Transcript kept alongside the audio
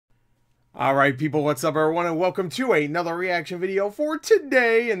Alright people, what's up everyone, and welcome to another reaction video for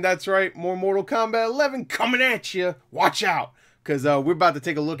today. And that's right, more Mortal Kombat 11 coming at you. Watch out, because we're about to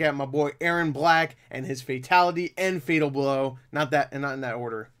take a look at my boy Erron Black and his Fatality and Fatal Blow. Not in that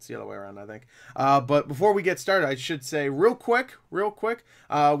order, it's the other way around, I think. But before we get started, I should say real quick,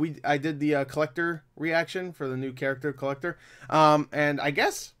 I did the collector reaction for the new character collector. And I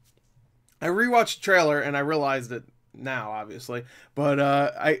guess I rewatched the trailer and I realized it now, obviously, but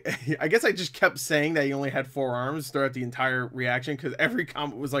I guess I just kept saying that he only had 4 arms throughout the entire reaction, because every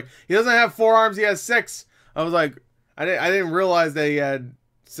comment was like, he doesn't have 4 arms, he has 6. I was like, I didn't realize that he had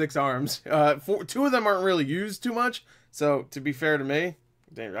 6 arms. 2 of them aren't really used too much, so to be fair to me,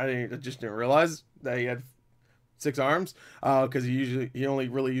 I just didn't realize that he had 6 arms, because he only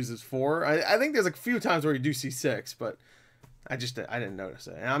really uses 4. I think there's a few times where you do see 6, but I didn't notice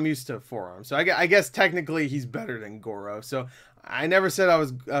it, and I'm used to 4 arms, so I guess technically he's better than Goro. So I never said I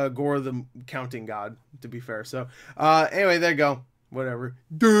was Gor the counting god, to be fair. So anyway, there you go. Whatever.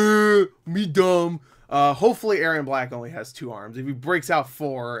 Duh, me dumb. Hopefully Erron Black only has 2 arms. If he breaks out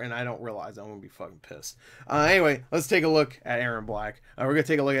 4 and I don't realize, I'm gonna be fucking pissed. Anyway, let's take a look at Erron Black. We're gonna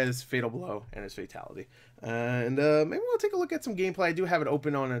take a look at his Fatal Blow and his Fatality, and maybe we'll take a look at some gameplay. I do have it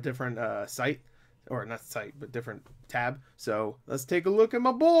open on a different site. Or not site, but different tab. So let's take a look at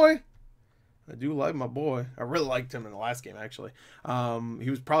my boy. I do like my boy. I really liked him in the last game, actually. He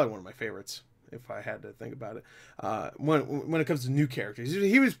was probably one of my favorites, if I had to think about it. When it comes to new characters,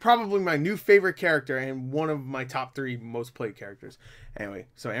 he was probably my new favorite character and one of my top 3 most played characters. Anyway,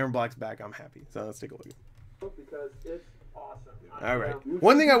 so Erron Black's back. I'm happy. So let's take a look. Because it's awesome. All right.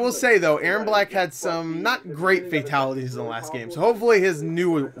 One thing I will say though, Erron Black had some not great fatalities in the last game, so hopefully his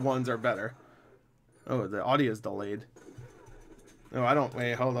new ones are better. Oh, the audio is delayed. No, I don't.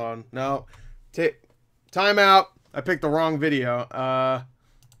 Wait, hold on. No. Time out. I picked the wrong video. I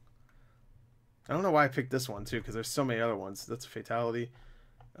don't know why I picked this one, too, because there's so many other ones. That's a fatality.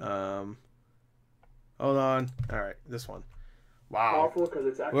 Hold on. All right, this one. Wow.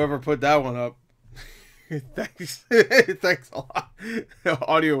 Whoever put that one up. Thanks. Thanks a lot. The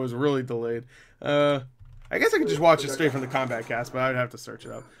audio was really delayed. I guess I could just watch it straight from the Kombat cast, but I'd have to search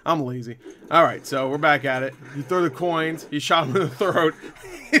it up. I'm lazy. All right, so we're back at it. He threw the coins. He shot him in the throat.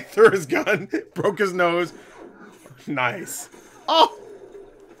 He threw his gun. Broke his nose. Nice. Oh!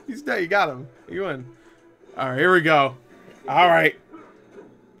 He's dead. You got him. You win. All right, here we go. All right.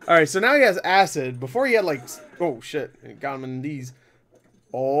 All right, so now he has acid. Before he had, like... Oh, shit. He got him in these.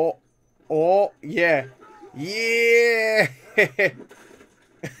 Oh. Oh, yeah. Yeah!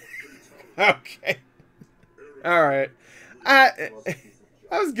 Okay. All right, that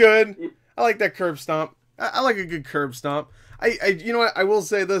was good. I like that curb stomp. I like a good curb stomp. You know what? I will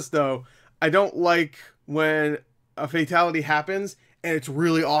say this though. I don't like when a fatality happens and it's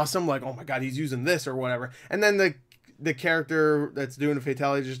really awesome. Like, oh my god, he's using this or whatever, and then the character that's doing the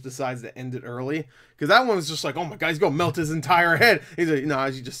fatality just decides to end it early. Because that one was just like, oh my god, he's gonna melt his entire head. He's like, no,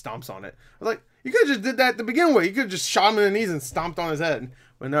 he just stomps on it. I was like, you could have just did that to begin with. You could have just shot him in the knees and stomped on his head.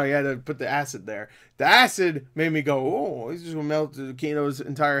 But no, you had to put the acid there. The acid made me go, oh, he's just gonna melt Kano's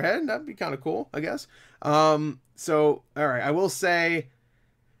entire head. That'd be kind of cool, I guess. So all right, I will say,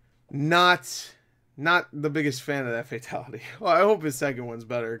 not the biggest fan of that fatality. Well, I hope his second one's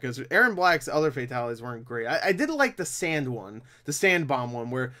better, because Erron Black's other fatalities weren't great. I did like the sand one, the sand bomb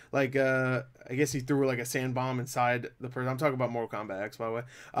one, where like I guess he threw like a sand bomb inside the person. I'm talking about Mortal Kombat X, by the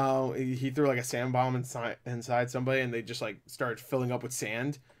way. He threw like a sand bomb inside somebody, and they just like started filling up with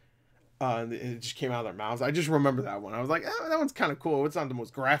sand. It just came out of their mouths. I just remember that one. I was like, oh, that one's kind of cool. It's not the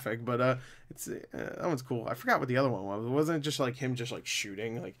most graphic, but that one's cool. I forgot what the other one was. Wasn't it just like him just like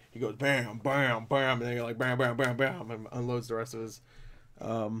shooting? Like he goes bam, bam, bam, and then you're like bam, bam, bam, bam, and unloads the rest of his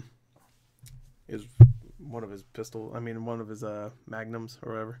one of his pistol. I mean, one of his magnums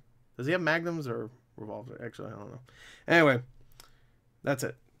or whatever. Does he have magnums or revolver? Actually, I don't know. Anyway, that's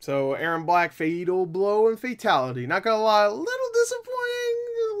it. So Erron Black, Fatal Blow and Fatality. Not gonna lie, a little disappointing.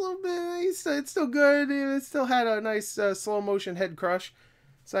 A little bit. It's still good. It still had a nice slow motion head crush.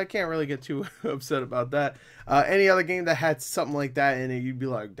 So I can't really get too upset about that. Any other game that had something like that in it, you'd be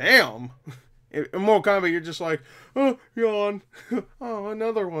like, damn. In Mortal Kombat, you're just like, oh, yawn. Oh,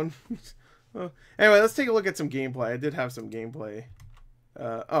 another one. Anyway, let's take a look at some gameplay. I did have some gameplay.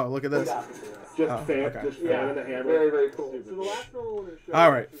 Oh, look at this. Just fan, okay. Just fan and the hammer. Very, very cool. So the last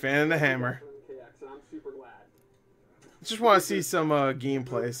all right, fan and the hammer. I'm super glad. Just want to see some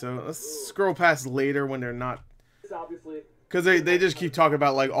gameplay, so let's scroll past later when they're not, because they just keep talking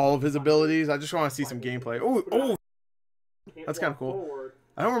about like all of his abilities. I just want to see some gameplay. Oh, that's kind of cool.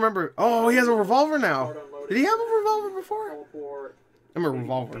 I don't remember. Oh, he has a revolver now. Did he have a revolver before? I'm a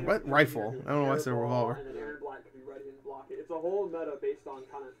revolver. What? Rifle. I don't know why I said revolver. And then Erron Black could be ready and block it. It's a whole meta based on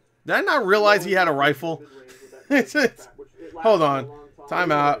kind of... Did I not realize he had a rifle? Hold on.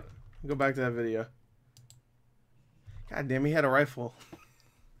 Time out. Go back to that video. God damn, he had a rifle.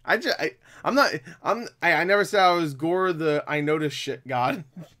 I never said I was Gor the I notice shit god.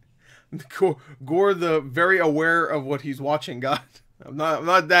 Gor the very aware of what he's watching god. I'm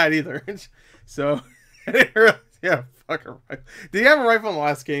not that either. So yeah, fuck a rifle. Did he have a rifle in the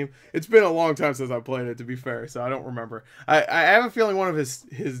last game? It's been a long time since I played it, to be fair, so I don't remember. I have a feeling one of his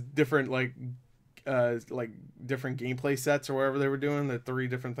different different gameplay sets or whatever they were doing, the 3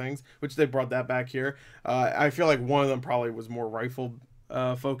 different things, which they brought that back here. I feel like one of them probably was more rifle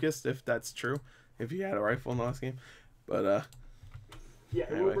focused, if that's true, if he had a rifle in the last game. But yeah,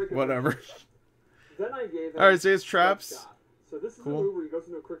 anyway, whatever. Then I gave him alright, so it's traps. So this is the move where he goes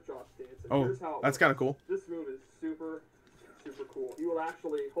into a quick draw stance. And here's how that's kind of cool. This move is super cool. He will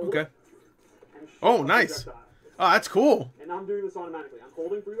actually hold it and shoot nice. Oh, that's cool. And I'm doing this automatically. I'm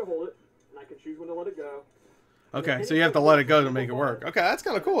holding through to hold it, and I can choose when to let it go. Okay, so you have to let it go to make it work. Okay, that's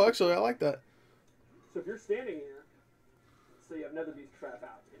kind of cool, actually. I like that. So if you're standing here, so you have another beast trap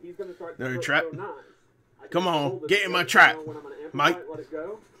out, and he's going to start to trap. knives. Come on, get in my trap, Mike.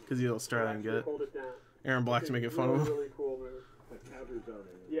 Because he'll start and get it. Erron Black's making fun of him. Really cool move.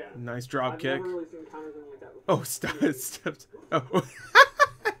 Yeah. Nice drop kick. Never really seen counters like that before. Oh, stepped. Oh.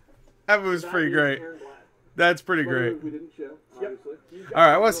 That was pretty great. That's pretty great. All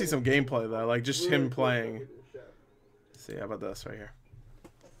right, I want to see some gameplay though, like just him playing. Let's see, how about this right here?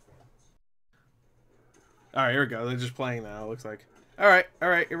 All right, here we go. They're just playing now. It looks like. All right,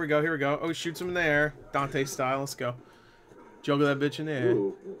 here we go. Oh, he shoots him in the air, Dante style. Let's go. Juggle that bitch in the air.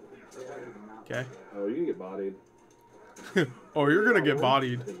 Okay. Oh, you can get bodied. Oh, you're gonna get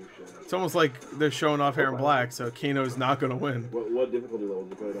bodied. It's almost like they're showing off Erron Black, so Kano's not gonna win. What difficulty level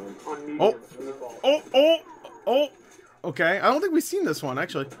did you put it on? Oh! Okay, I don't think we've seen this one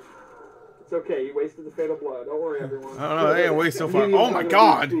actually. It's okay. You wasted the fatal blow. Don't worry, everyone. I don't know. They didn't waste so far. Oh my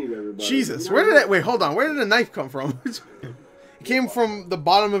God! Jesus, where did that? Wait, hold on. Where did the knife come from? It came from the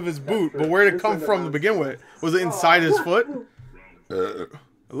bottom of his boot, but where did it come from to begin with? Was it inside his foot? It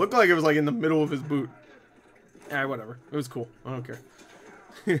looked like it was like in the middle of his boot. Whatever. It was cool. I don't care.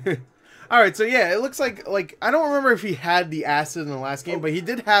 Alright, so yeah, it looks like I don't remember if he had the acid in the last game, but he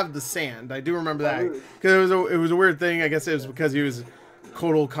did have the sand. I do remember that. Because it was a weird thing. I guess it was because he was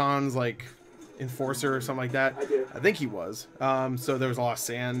Kotal Khan's like enforcer or something like that. I think he was. So there was a lot of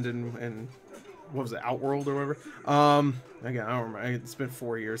sand and what was it, Outworld or whatever. Again, I don't remember. It's been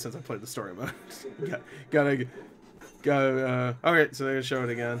 4 years since I played the story mode. Gotta alright, so they're gonna show it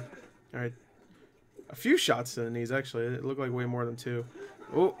again. Alright. A few shots to the knees, actually. It looked like way more than 2.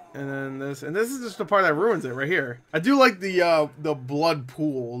 Oh, and then this. And this is just the part that ruins it right here. I do like the blood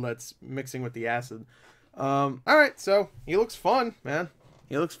pool that's mixing with the acid. Alright, so he looks fun, man.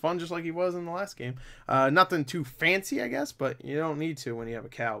 He looks fun just like he was in the last game. Nothing too fancy, I guess, but you don't need to when you have a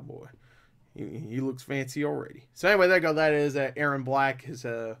cowboy. He looks fancy already. So anyway, there you go. That is Erron Black, his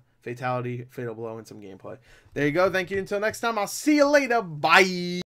fatality, fatal blow, and some gameplay. There you go. Thank you. Until next time, I'll see you later. Bye.